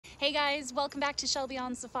Hey guys, welcome back to Shelby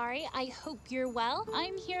on Safari. I hope you're well.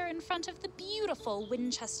 I'm here in front of the beautiful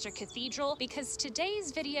Winchester Cathedral because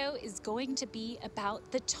today's video is going to be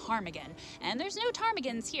about the ptarmigan. And there's no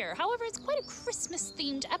ptarmigans here. However, it's quite a Christmas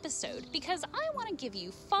themed episode because I want to give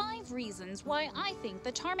you 5 reasons why I think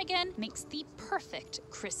the ptarmigan makes the perfect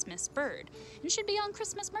Christmas bird and should be on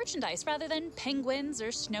Christmas merchandise rather than penguins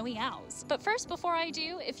or snowy owls. But first, before I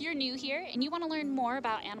do, if you're new here and you want to learn more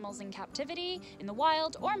about animals in captivity, in the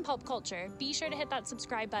wild, or in pulp culture, be sure to hit that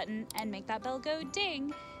subscribe button and make that bell go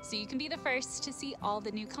ding so you can be the first to see all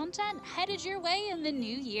the new content headed your way in the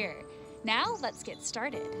new year. Now, let's get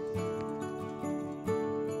started.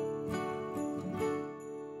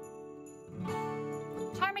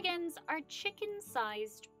 Ptarmigans are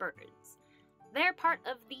chicken-sized birds. They're part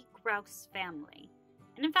of the grouse family.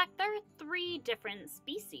 And in fact, there are 3 different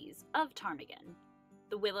species of ptarmigan: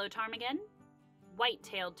 the willow ptarmigan,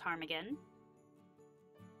 white-tailed ptarmigan,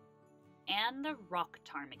 and the rock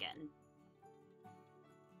ptarmigan.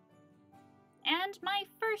 And my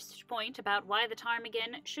first point about why the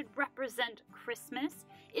ptarmigan should represent Christmas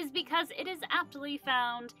is because it is aptly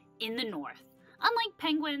found in the north. Unlike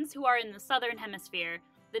penguins, who are in the southern hemisphere,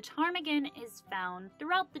 the ptarmigan is found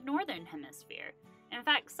throughout the northern hemisphere. In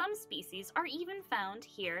fact, some species are even found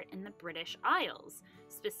here in the British Isles,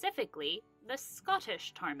 specifically the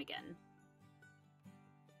Scottish ptarmigan.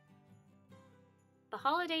 The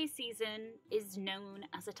holiday season is known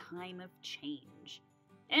as a time of change,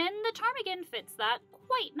 and the ptarmigan fits that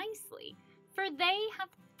quite nicely, for they have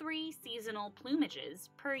 3 seasonal plumages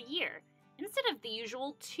per year, instead of the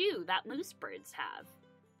usual 2 that moose birds have.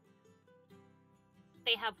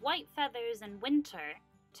 They have white feathers in winter,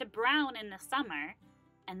 to brown in the summer,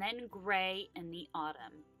 and then gray in the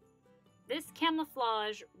autumn. This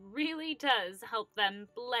camouflage really does help them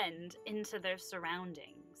blend into their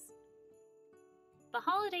surroundings. The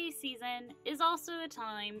holiday season is also a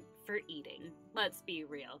time for eating. Let's be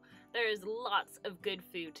real, there's lots of good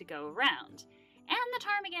food to go around. And the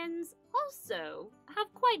ptarmigans also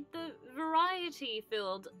have quite the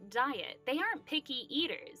variety-filled diet. They aren't picky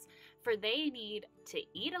eaters, for they need to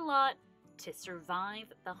eat a lot to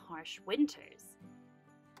survive the harsh winters.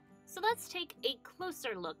 So let's take a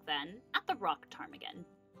closer look then at the rock ptarmigan.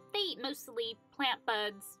 They eat mostly plant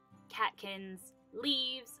buds, catkins,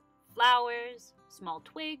 leaves, flowers, small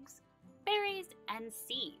twigs, berries, and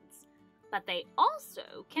seeds. But they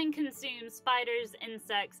also can consume spiders,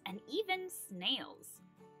 insects, and even snails.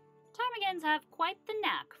 Ptarmigans have quite the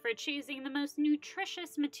knack for choosing the most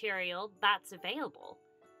nutritious material that's available,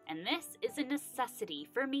 and this is a necessity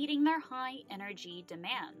for meeting their high energy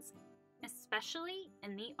demands, especially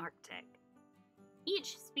in the Arctic.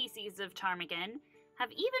 Each species of ptarmigan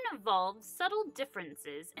have even evolved subtle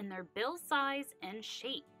differences in their bill size and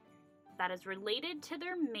shape that is related to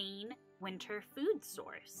their main winter food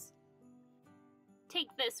source.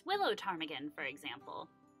 Take this willow ptarmigan, for example.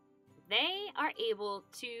 They are able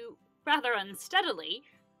to, rather unsteadily,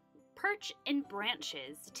 perch in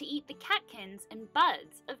branches to eat the catkins and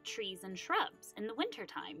buds of trees and shrubs in the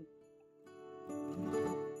wintertime.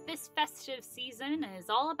 This festive season is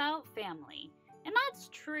all about family, and that's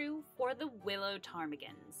true for the willow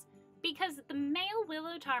ptarmigans, because the male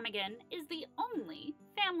willow ptarmigan is the only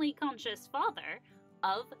family-conscious father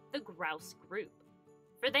of the grouse group,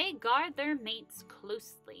 for they guard their mates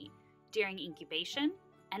closely during incubation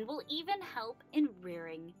and will even help in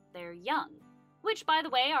rearing their young, which, by the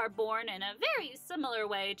way, are born in a very similar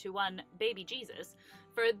way to one baby Jesus,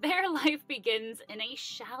 for their life begins in a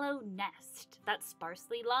shallow nest that's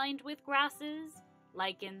sparsely lined with grasses,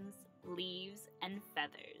 lichens, leaves, and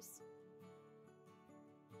feathers.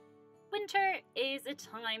 Winter is a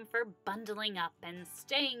time for bundling up and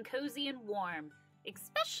staying cozy and warm,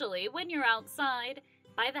 especially when you're outside,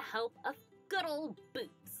 by the help of good old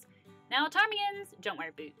boots. Now, ptarmigans don't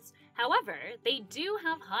wear boots. However, they do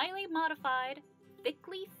have highly modified,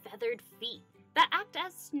 thickly feathered feet that act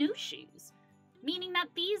as snowshoes, meaning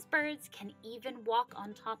that these birds can even walk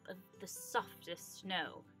on top of the softest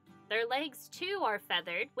snow. Their legs too are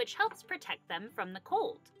feathered, which helps protect them from the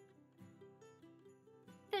cold.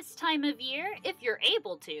 This time of year, if you're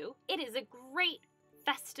able to, it is a great,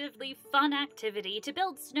 festively fun activity to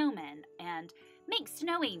build snowmen and make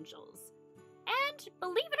snow angels. And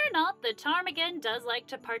believe it or not, the ptarmigan does like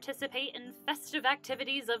to participate in festive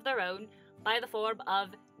activities of their own by the form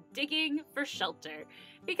of digging for shelter,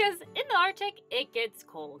 because in the Arctic it gets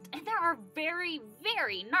cold and there are very,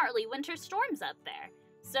 very gnarly winter storms up there.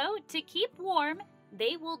 So to keep warm,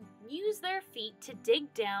 they will use their feet to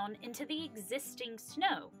dig down into the existing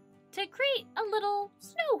snow to create a little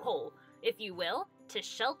snow hole, if you will, to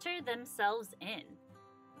shelter themselves in.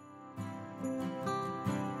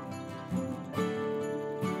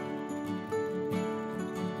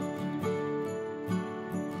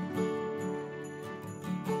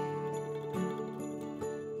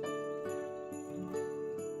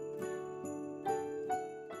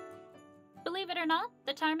 it or not,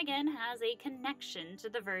 the ptarmigan has a connection to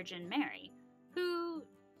the Virgin Mary, who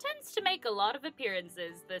tends to make a lot of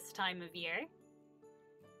appearances this time of year.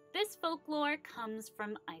 This folklore comes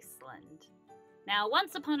from Iceland. Now,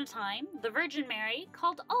 once upon a time, the Virgin Mary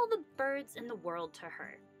called all the birds in the world to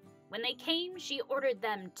her. When they came, she ordered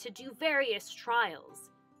them to do various trials,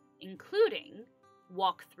 including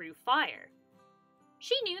walk through fire.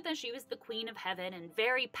 She knew that she was the Queen of Heaven and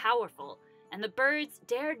very powerful, and the birds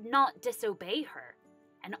dared not disobey her,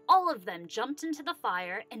 and all of them jumped into the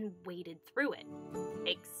fire and waded through it,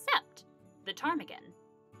 except the ptarmigan.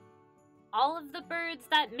 All of the birds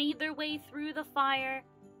that made their way through the fire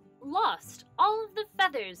lost all of the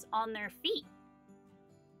feathers on their feet.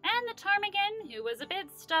 And the ptarmigan, who was a bit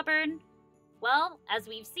stubborn, well, as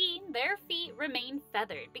we've seen, their feet remained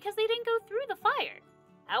feathered because they didn't go through the fire.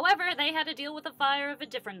 However, they had to deal with a fire of a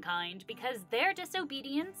different kind because their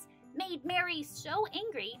disobedience made Mary so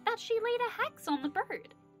angry that she laid a hex on the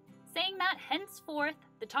bird, saying that henceforth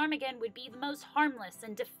the ptarmigan would be the most harmless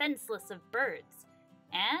and defenseless of birds,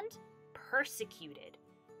 and persecuted,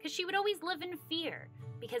 because she would always live in fear,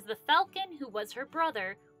 because the falcon, who was her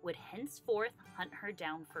brother, would henceforth hunt her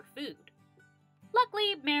down for food.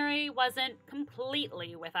 Luckily, Mary wasn't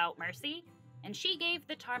completely without mercy, and she gave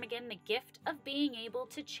the ptarmigan the gift of being able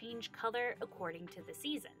to change color according to the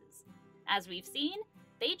seasons. As we've seen,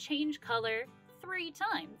 they change color 3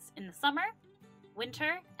 times, in the summer,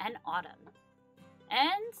 winter, and autumn.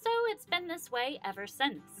 And so it's been this way ever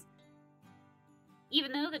since.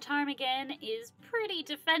 Even though the ptarmigan is pretty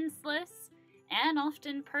defenseless and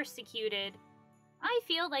often persecuted, I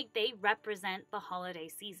feel like they represent the holiday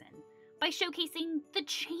season by showcasing the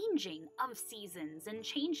changing of seasons and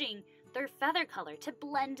changing their feather color to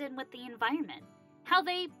blend in with the environment. How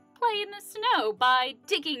they play in the snow by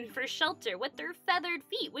digging for shelter with their feathered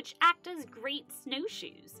feet, which act as great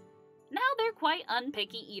snowshoes. Now they're quite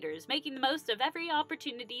unpicky eaters, making the most of every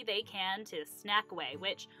opportunity they can to snack away,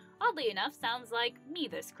 which, oddly enough, sounds like me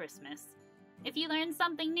this Christmas. If you learned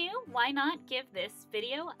something new, why not give this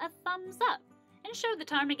video a thumbs up and show the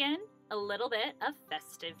ptarmigan a little bit of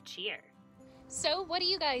festive cheer. So what do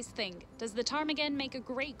you guys think? Does the ptarmigan make a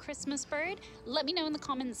great Christmas bird? Let me know in the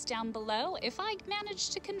comments down below if I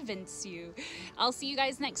managed to convince you. I'll see you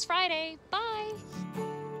guys next Friday. Bye!